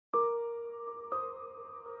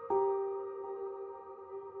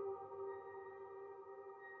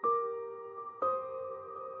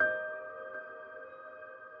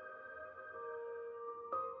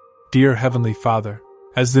Dear Heavenly Father,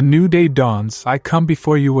 as the new day dawns, I come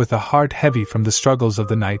before you with a heart heavy from the struggles of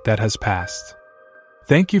the night that has passed.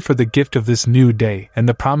 Thank you for the gift of this new day and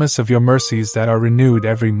the promise of your mercies that are renewed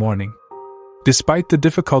every morning. Despite the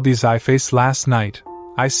difficulties I faced last night,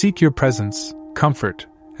 I seek your presence, comfort,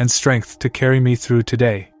 and strength to carry me through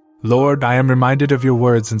today. Lord, I am reminded of your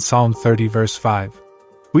words in Psalm 30 verse 5.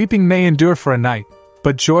 Weeping may endure for a night,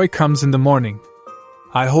 but joy comes in the morning.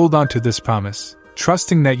 I hold on to this promise,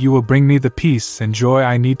 trusting that you will bring me the peace and joy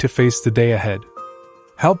I need to face the day ahead.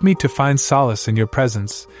 Help me to find solace in your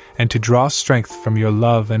presence and to draw strength from your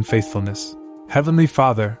love and faithfulness. Heavenly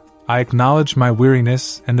Father, I acknowledge my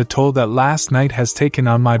weariness and the toll that last night has taken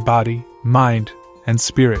on my body, mind, and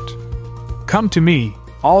spirit. Come to me,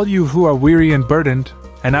 all you who are weary and burdened,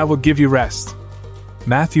 and I will give you rest.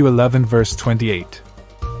 Matthew 11 verse 28.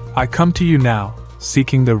 I come to you now,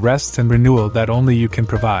 seeking the rest and renewal that only you can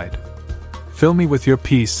provide. Fill me with your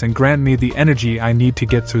peace and grant me the energy I need to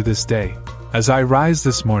get through this day. As I rise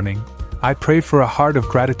this morning, I pray for a heart of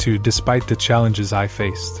gratitude despite the challenges I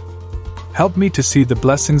faced. Help me to see the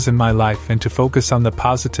blessings in my life and to focus on the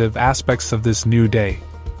positive aspects of this new day.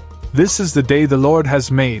 This is the day the Lord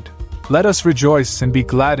has made. Let us rejoice and be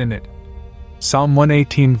glad in it. Psalm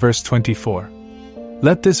 118 verse 24.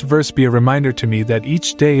 Let this verse be a reminder to me that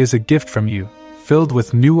each day is a gift from you, filled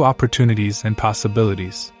with new opportunities and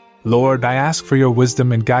possibilities. Lord, I ask for your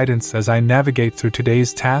wisdom and guidance as I navigate through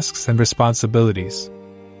today's tasks and responsibilities.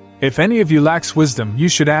 If any of you lacks wisdom, you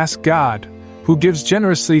should ask God, who gives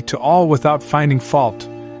generously to all without finding fault,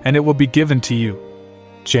 and it will be given to you.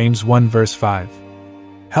 James 1 verse 5.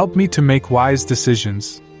 Help me to make wise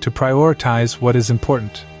decisions, to prioritize what is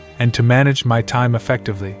important, and to manage my time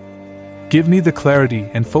effectively. Give me the clarity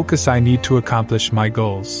and focus I need to accomplish my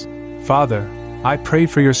goals. Father, I pray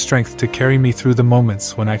for your strength to carry me through the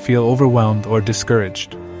moments when I feel overwhelmed or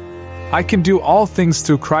discouraged. I can do all things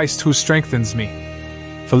through Christ who strengthens me.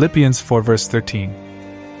 Philippians 4 verse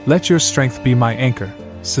 13. Let your strength be my anchor,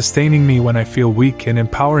 sustaining me when I feel weak and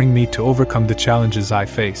empowering me to overcome the challenges I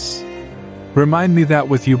face. Remind me that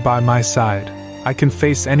with you by my side, I can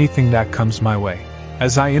face anything that comes my way.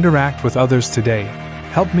 As I interact with others today,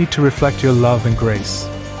 help me to reflect your love and grace,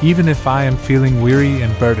 even if I am feeling weary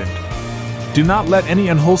and burdened. Do not let any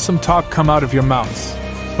unwholesome talk come out of your mouths,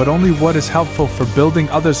 but only what is helpful for building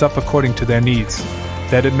others up according to their needs,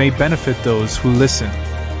 that it may benefit those who listen.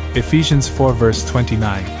 Ephesians 4 verse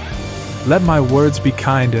 29. Let my words be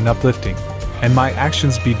kind and uplifting, and my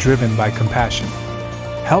actions be driven by compassion.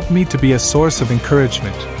 Help me to be a source of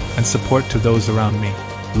encouragement and support to those around me.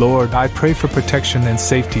 Lord, I pray for protection and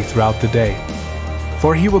safety throughout the day.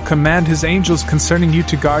 For he will command his angels concerning you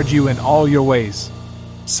to guard you in all your ways.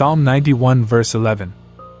 Psalm 91 verse 11.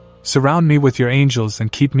 Surround me with your angels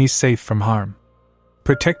and keep me safe from harm.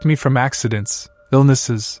 Protect me from accidents,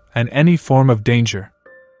 illnesses, and any form of danger.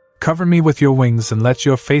 Cover me with your wings and let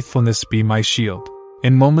your faithfulness be my shield.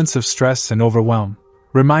 In moments of stress and overwhelm,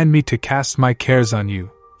 remind me to cast my cares on you,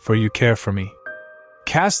 for you care for me.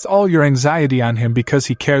 Cast all your anxiety on him because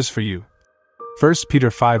he cares for you. 1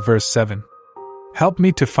 Peter 5 verse 7. Help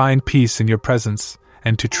me to find peace in your presence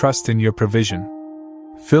and to trust in your provision.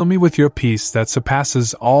 Fill me with your peace that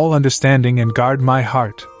surpasses all understanding and guard my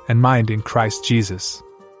heart and mind in Christ Jesus.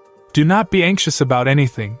 Do not be anxious about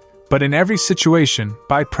anything, but in every situation,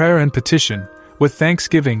 by prayer and petition, with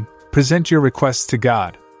thanksgiving, present your requests to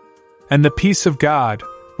God. And the peace of God,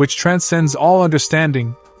 which transcends all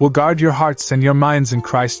understanding, will guard your hearts and your minds in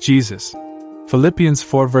Christ Jesus. Philippians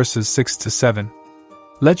 4 verses 6 to 7.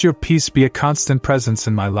 Let your peace be a constant presence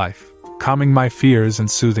in my life, calming my fears and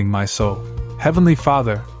soothing my soul. Heavenly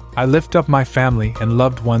Father, I lift up my family and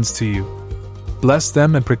loved ones to you. Bless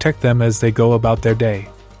them and protect them as they go about their day.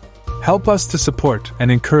 Help us to support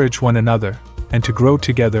and encourage one another, and to grow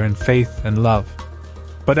together in faith and love.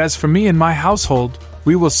 But as for me and my household,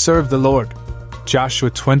 we will serve the Lord.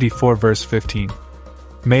 Joshua 24 verse 15.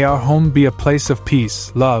 May our home be a place of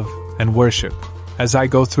peace, love, and worship. As I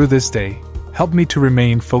go through this day, help me to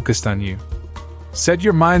remain focused on you. Set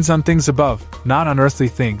your minds on things above, not on earthly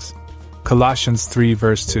things. Colossians 3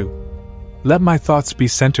 verse 2. Let my thoughts be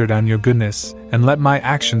centered on your goodness, and let my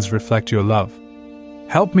actions reflect your love.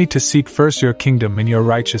 Help me to seek first your kingdom and your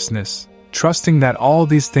righteousness, trusting that all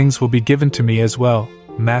these things will be given to me as well.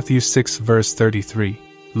 Matthew 6 verse 33.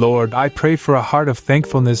 Lord, I pray for a heart of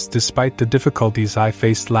thankfulness despite the difficulties I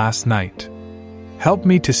faced last night. Help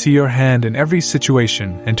me to see your hand in every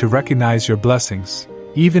situation and to recognize your blessings,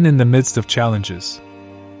 even in the midst of challenges.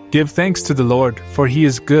 Give thanks to the Lord, for he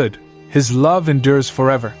is good. His love endures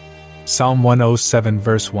forever. Psalm 107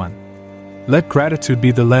 verse 1. Let gratitude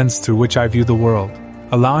be the lens through which I view the world,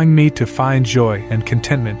 allowing me to find joy and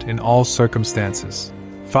contentment in all circumstances.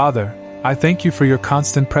 Father, I thank you for your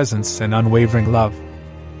constant presence and unwavering love.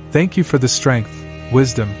 Thank you for the strength,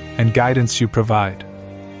 wisdom, and guidance you provide.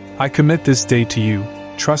 I commit this day to you,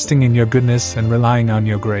 trusting in your goodness and relying on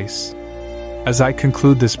your grace. As I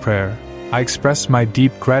conclude this prayer, I express my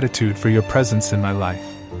deep gratitude for your presence in my life.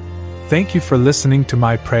 Thank you for listening to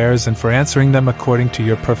my prayers and for answering them according to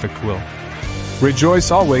your perfect will. Rejoice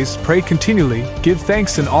always, pray continually, give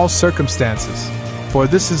thanks in all circumstances, for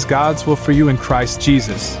this is God's will for you in Christ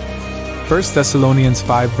Jesus. 1 Thessalonians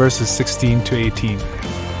 5 verses 16 to 18.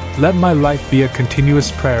 Let my life be a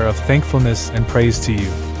continuous prayer of thankfulness and praise to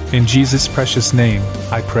you. In Jesus' precious name,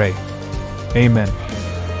 I pray. Amen.